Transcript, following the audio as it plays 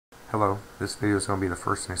Hello, this video is going to be the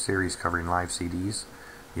first in a series covering live CDs.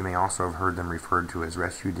 You may also have heard them referred to as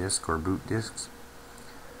rescue discs or boot discs.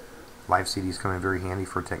 Live CDs come in very handy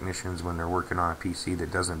for technicians when they're working on a PC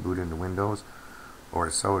that doesn't boot into Windows or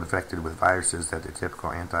is so infected with viruses that the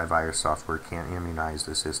typical antivirus software can't immunize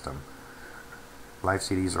the system. Live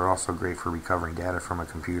CDs are also great for recovering data from a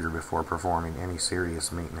computer before performing any serious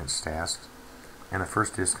maintenance tasks. And the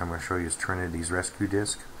first disc I'm going to show you is Trinity's rescue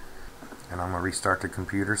disc. And I'm going to restart the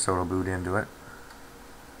computer so it'll boot into it.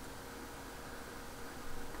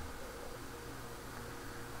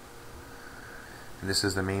 And this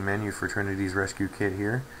is the main menu for Trinity's rescue kit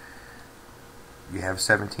here. You have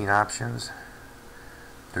 17 options.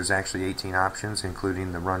 There's actually 18 options,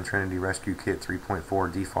 including the Run Trinity Rescue Kit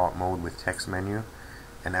 3.4 default mode with text menu.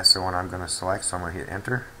 And that's the one I'm going to select, so I'm going to hit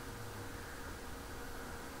enter.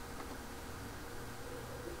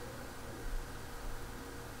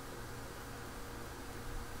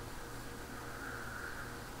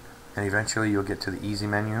 And eventually you'll get to the easy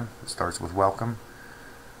menu. It starts with welcome.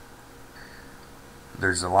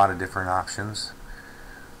 There's a lot of different options.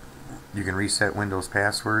 You can reset Windows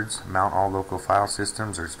passwords, mount all local file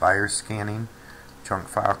systems, there's virus scanning, junk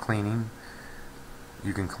file cleaning.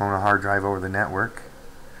 You can clone a hard drive over the network.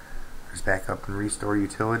 There's backup and restore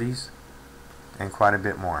utilities, and quite a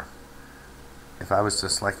bit more. If I was to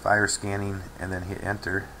select virus scanning and then hit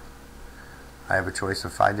enter, I have a choice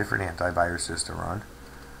of 5 different antiviruses to run.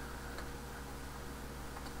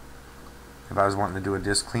 If I was wanting to do a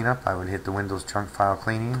disk cleanup, I would hit the Windows junk file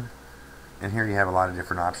cleaning. And here you have a lot of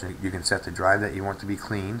different options. You can set the drive that you want to be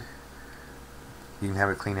cleaned. You can have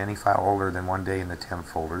it clean any file older than 1 day in the temp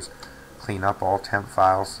folders. Clean up all temp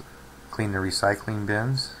files. Clean the recycling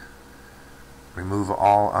bins. Remove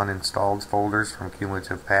all uninstalled folders from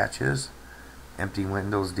cumulative patches. Empty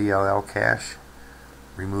Windows DLL cache.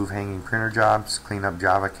 Remove hanging printer jobs. Clean up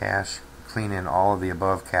Java cache. Clean in all of the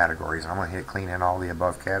above categories. I'm going to hit clean in all the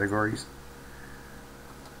above categories.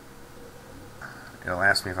 It'll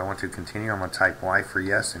ask me if I want to continue. I'm going to type Y for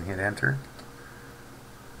yes and hit enter.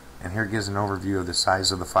 And here it gives an overview of the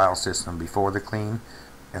size of the file system before the clean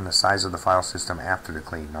and the size of the file system after the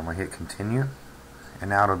clean. I'm going to hit continue,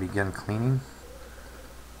 and now it'll begin cleaning.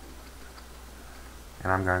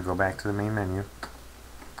 And I'm going to go back to the main menu.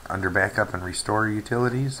 Under backup and restore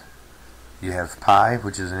utilities, you have Pi,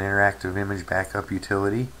 which is an interactive image backup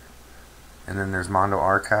utility, and then there's Mondo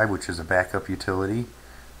Archive, which is a backup utility,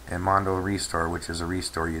 and Mondo Restore, which is a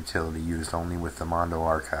restore utility used only with the Mondo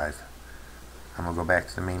Archive. I'm going to go back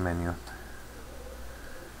to the main menu.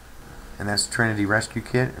 And that's Trinity Rescue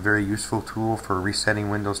Kit, a very useful tool for resetting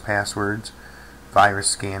Windows passwords, virus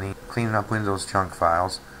scanning, cleaning up Windows junk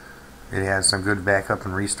files. It has some good backup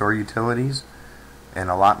and restore utilities, and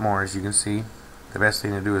a lot more, as you can see. The best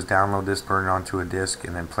thing to do is download this, burn it onto a disk,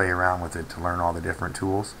 and then play around with it to learn all the different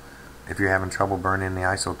tools. If you're having trouble burning the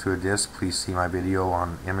ISO to a disk, please see my video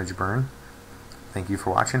on Imgburn. Thank you for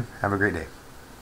watching. Have a great day.